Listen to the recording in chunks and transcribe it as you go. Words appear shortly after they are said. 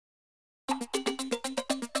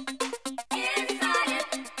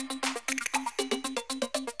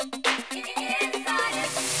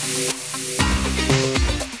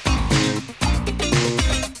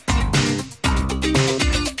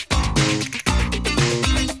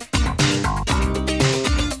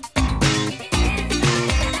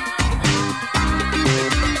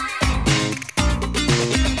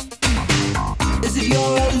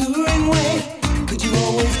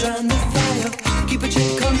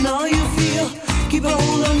and all you feel. Keep a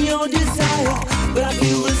hold on your desire, but I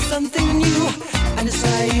feel there's something new, and it's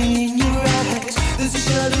lying in your eyes. There's a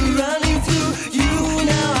shudder running through you.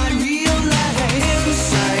 Now I realize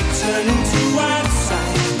inside turning to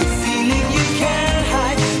outside. The feeling you can't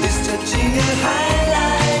hide is touching a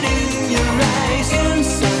highlight in your eyes.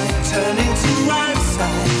 Inside turning to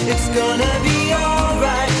outside. It's gonna be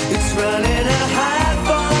alright. It's running a high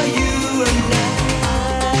for you and I.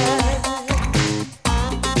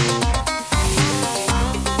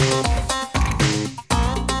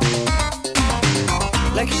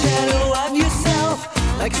 Like a shadow of yourself,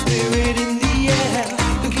 like a spirit in the air,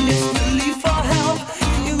 looking desperately for help.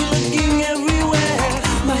 You're looking everywhere.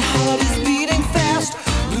 My heart is beating fast.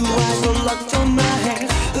 Blue eyes are locked on my hand.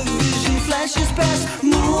 A vision flashes past,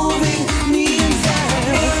 moving me inside.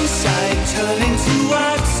 Inside, turning to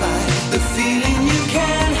outside. The feeling you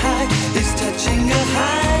can't hide is touching a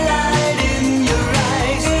highlight in your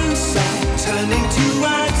eyes. Inside, turning to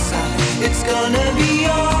outside. It's gonna